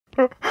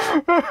My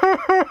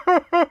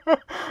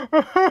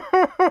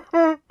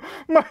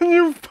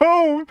new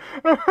phone!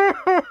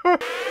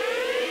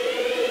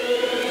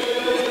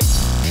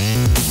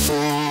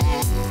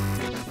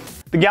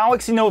 The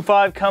Galaxy Note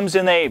 5 comes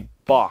in a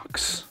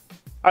box.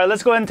 Alright,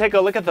 let's go ahead and take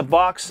a look at the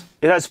box.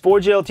 It has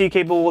 4G LTE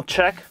capable,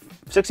 check.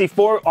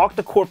 64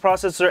 octa-core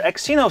processor,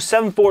 Exynos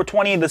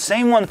 7420, the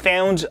same one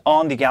found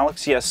on the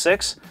Galaxy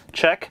S6,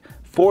 check.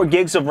 4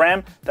 gigs of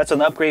RAM, that's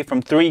an upgrade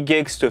from 3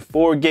 gigs to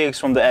 4 gigs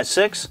from the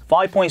S6.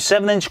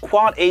 5.7-inch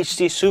Quad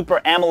HD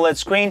Super AMOLED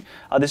screen.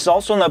 This is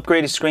also an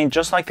upgraded screen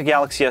just like the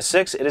Galaxy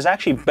S6. It is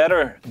actually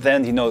better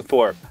than the Note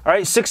 4.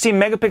 Alright, 16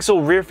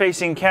 megapixel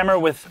rear-facing camera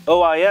with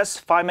OIS,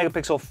 5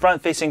 megapixel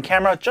front-facing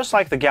camera just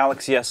like the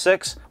Galaxy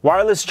S6.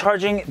 Wireless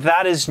charging,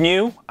 that is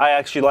new. I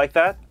actually like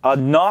that.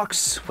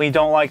 Knox, we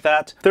don't like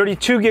that.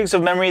 32 gigs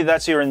of memory,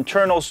 that's your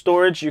internal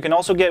storage. You can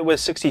also get with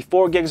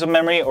 64 gigs of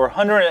memory or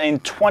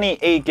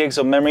 128 gigs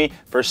of memory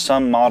for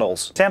some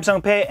models.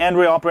 Samsung Pay,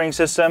 Android operating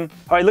system.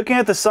 Alright, looking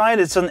at the side,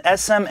 it's an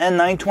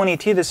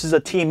SMN920T. This is a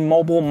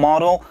T-Mobile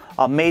model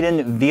made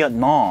in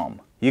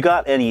Vietnam. You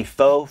got any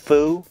pho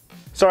foo?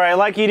 Sorry, I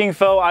like eating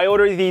pho. I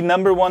ordered the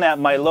 #1 at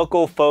my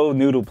local pho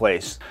noodle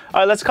place.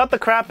 Alright, let's cut the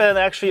crap and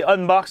actually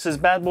unbox this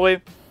bad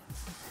boy.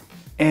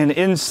 And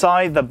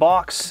inside the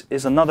box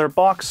is another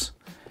box.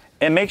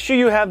 And make sure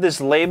you have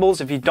this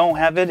labels. If you don't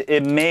have it,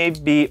 it may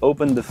be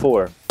opened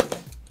before.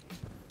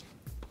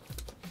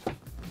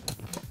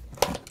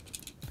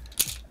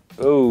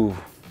 Oh,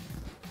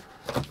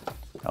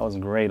 that was a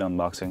great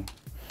unboxing.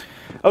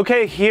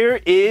 Okay, here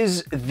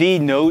is the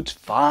Note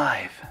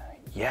 5.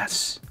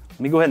 Yes. Let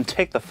me go ahead and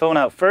take the phone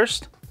out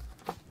first.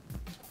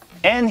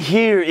 And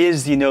here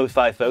is the Note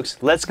 5, folks.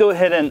 Let's go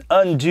ahead and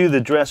undo the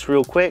dress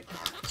real quick.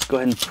 Let's go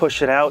ahead and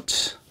push it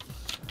out.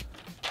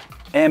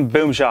 And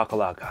boom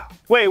shakalaka.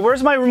 Wait,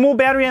 where's my removable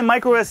battery and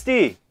micro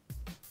SD?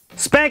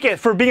 Spank it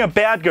for being a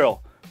bad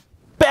girl.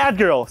 Bad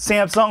girl,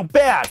 Samsung,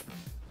 bad.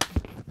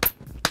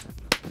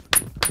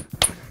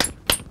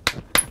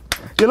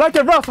 You like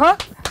it rough, huh?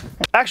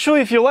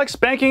 Actually, if you like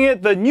spanking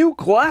it, the new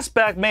glass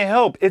back may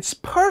help. It's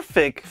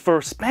perfect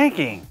for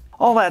spanking.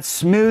 All that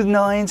smooth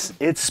lines,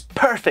 it's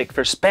perfect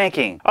for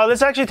spanking.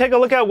 Let's actually take a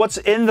look at what's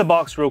in the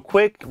box real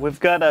quick. We've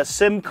got a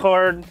SIM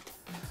card,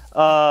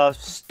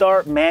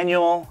 start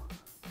manual,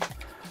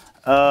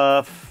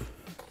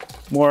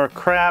 more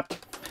crap,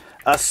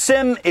 a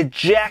SIM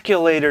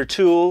ejaculator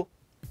tool.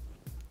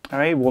 All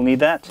right, we'll need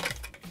that.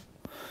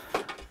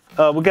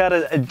 We got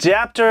an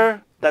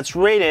adapter that's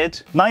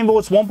rated 9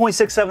 volts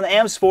 1.67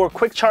 amps for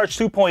quick charge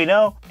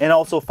 2.0 and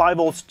also 5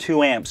 volts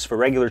 2 amps for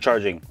regular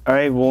charging. All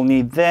right, we'll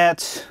need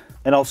that.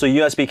 And also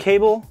USB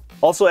cable,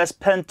 also S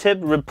Pen tip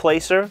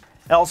replacer.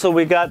 And also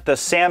we got the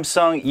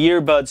Samsung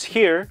earbuds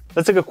here.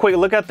 Let's take a quick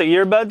look at the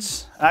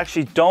earbuds. I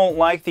actually don't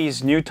like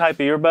these new type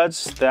of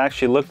earbuds. They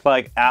actually look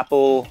like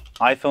Apple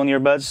iPhone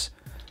earbuds.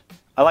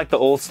 I like the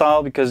old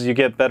style because you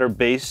get better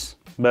bass,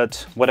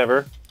 but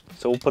whatever.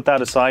 So we'll put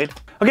that aside.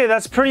 Okay,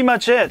 that's pretty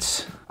much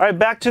it. All right,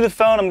 back to the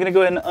phone. I'm gonna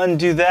go ahead and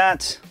undo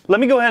that.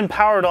 Let me go ahead and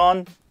power it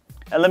on,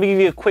 and let me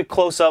give you a quick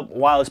close-up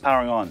while it's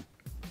powering on.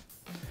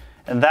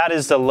 And that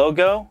is the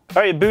logo. All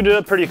right, it booted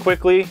up pretty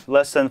quickly,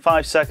 less than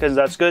 5 seconds,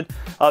 that's good.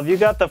 You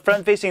got the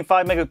front-facing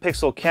 5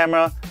 megapixel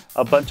camera,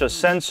 a bunch of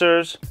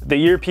sensors, the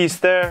earpiece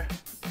there,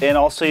 and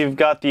also you've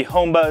got the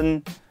home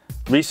button,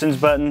 recents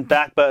button,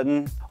 back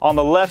button. On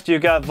the left,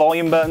 you've got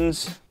volume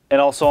buttons, and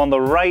also on the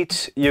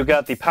right, you've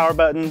got the power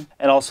button,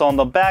 and also on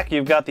the back,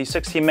 you've got the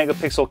 16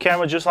 megapixel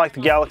camera, just like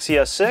the Galaxy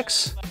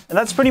S6. And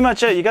that's pretty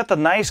much it. You got the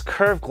nice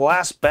curved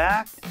glass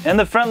back, and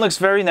the front looks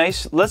very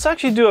nice. Let's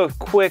actually do a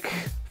quick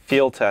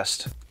field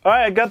test. All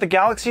right, I got the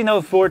Galaxy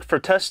Note 4 for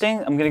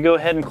testing. I'm gonna go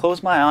ahead and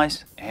close my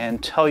eyes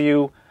and tell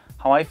you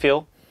how I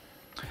feel.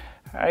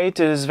 All right, it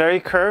is very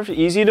curved,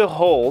 easy to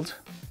hold.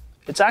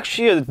 It's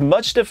actually a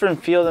much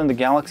different feel than the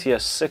Galaxy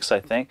S6, I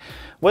think.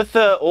 With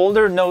the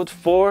older Note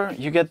 4,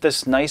 you get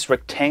this nice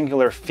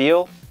rectangular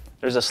feel.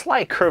 There's a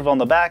slight curve on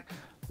the back.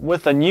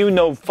 With the new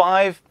Note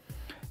 5,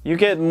 you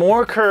get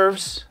more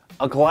curves,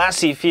 a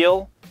glassy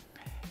feel,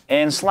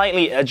 and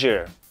slightly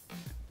edgier.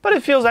 But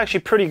it feels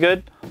actually pretty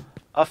good.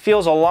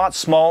 Feels a lot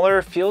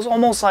smaller, feels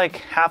almost like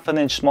half an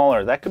inch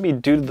smaller. That could be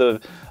due to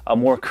the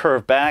more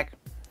curved back,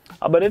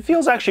 but it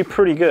feels actually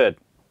pretty good.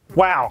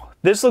 Wow,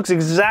 this looks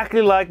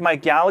exactly like my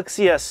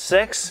Galaxy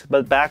S6,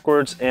 but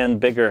backwards and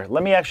bigger.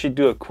 Let me actually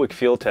do a quick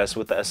field test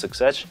with the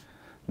S6 Edge.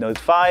 Note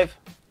 5,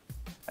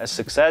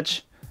 S6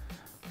 Edge.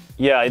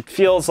 Yeah, it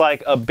feels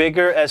like a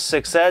bigger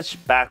S6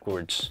 Edge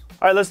backwards.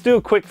 All right, let's do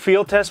a quick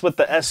field test with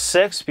the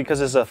S6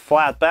 because it's a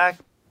flat back.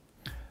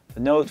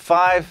 The Note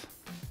 5,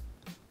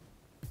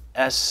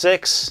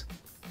 S6.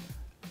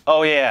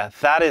 Oh yeah,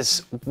 that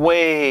is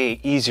way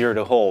easier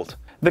to hold.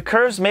 The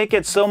curves make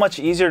it so much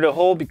easier to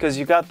hold because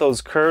you got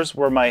those curves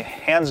where my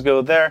hands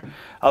go there,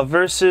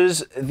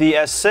 versus the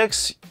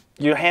S6,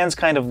 your hand's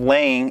kind of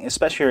laying,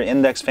 especially your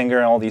index finger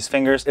and all these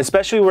fingers,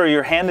 especially where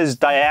your hand is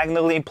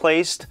diagonally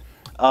placed.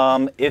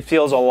 It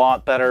feels a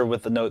lot better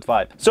with the Note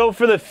 5. So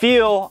for the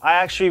feel, I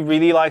actually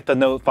really like the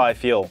Note 5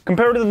 feel.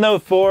 Compared to the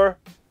Note 4,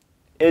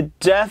 It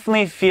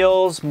definitely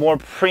feels more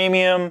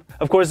premium.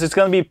 Of course, it's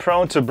gonna be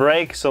prone to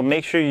break, so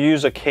make sure you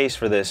use a case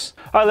for this.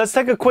 All right, let's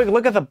take a quick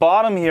look at the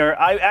bottom here.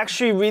 I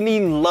actually really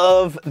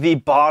love the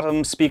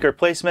bottom speaker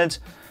placement.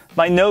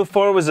 My Note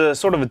 4 was a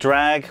sort of a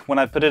drag when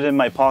I put it in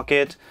my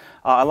pocket.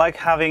 I like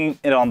having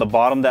it on the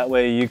bottom, that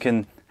way you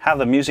can have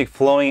the music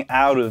flowing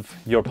out of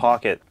your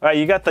pocket. All right,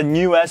 you got the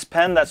new S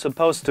Pen that's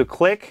supposed to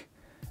click,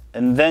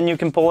 and then you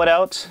can pull it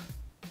out.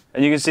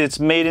 And you can see it's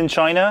made in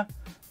China.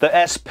 The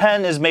S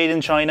Pen is made in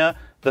China.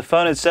 The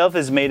phone itself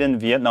is made in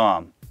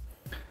Vietnam.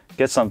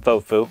 Get some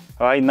faux-fou. All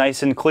right,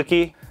 nice and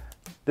clicky.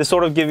 This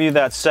sort of gives you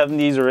that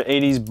 70s or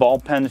 80s ball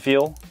pen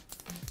feel.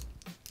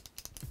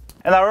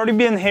 And I've already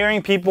been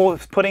hearing people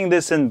putting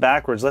this in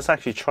backwards. Let's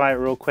actually try it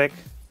real quick.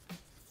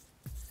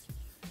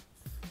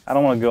 I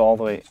don't want to go all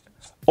the way.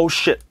 Oh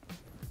shit.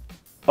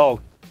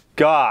 Oh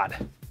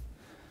God.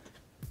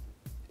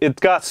 It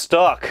got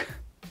stuck.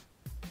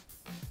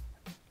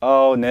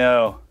 Oh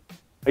no.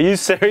 Are you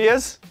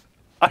serious?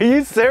 Are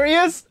you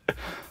serious?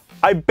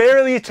 I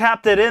barely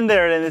tapped it in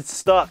there and it's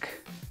stuck.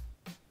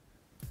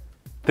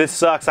 This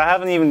sucks. I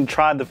haven't even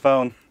tried the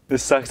phone.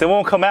 This sucks. It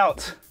won't come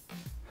out.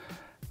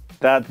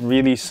 That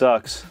really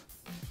sucks.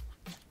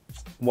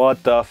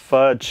 What the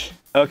fudge?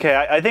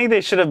 Okay, I think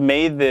they should have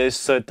made this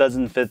so it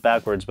doesn't fit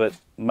backwards, but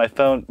my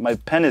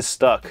pen is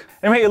stuck.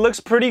 Anyway, it looks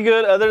pretty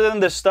good other than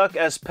the stuck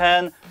S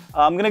Pen.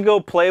 I'm gonna go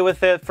play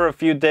with it for a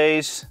few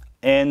days,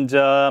 and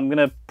I'm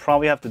gonna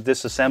probably have to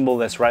disassemble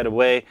this right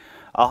away.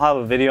 I'll have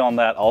a video on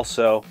that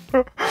also.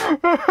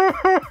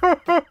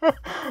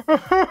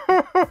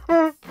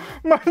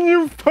 My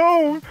new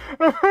phone!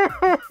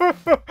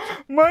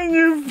 My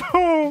new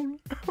phone!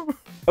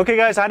 Okay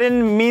guys, I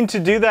didn't mean to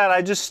do that.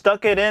 I just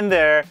stuck it in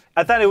there.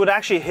 I thought it would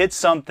actually hit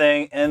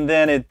something and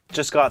then it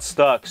just got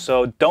stuck.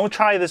 So don't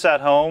try this at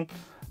home,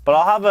 but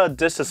I'll have a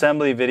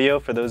disassembly video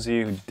for those of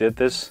you who did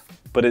this.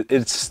 But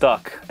it's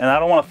stuck and I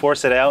don't want to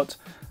force it out.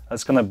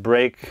 That's gonna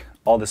break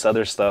all this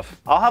other stuff.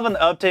 I'll have an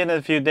update in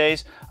a few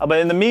days, but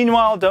in the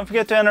meanwhile, don't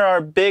forget to enter our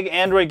big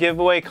Android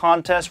giveaway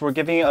contest. We're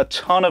giving you a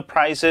ton of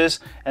prizes,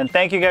 and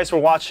thank you guys for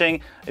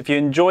watching. If you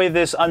enjoy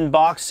this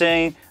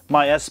unboxing,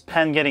 my S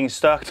Pen getting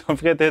stuck, don't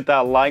forget to hit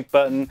that like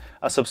button,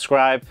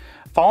 subscribe.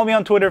 Follow me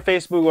on Twitter,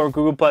 Facebook, or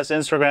Google+,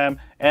 Instagram,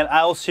 and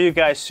I'll see you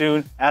guys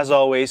soon. As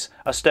always,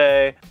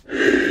 stay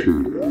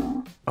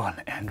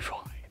on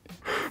Android.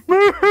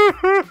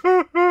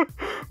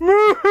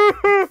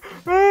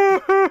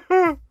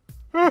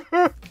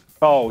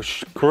 Oh,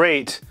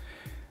 great.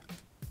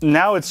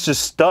 Now it's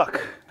just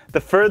stuck. The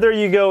further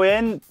you go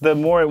in, the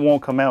more it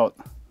won't come out.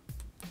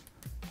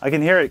 I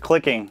can hear it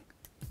clicking.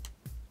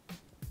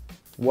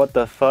 What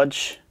the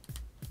fudge?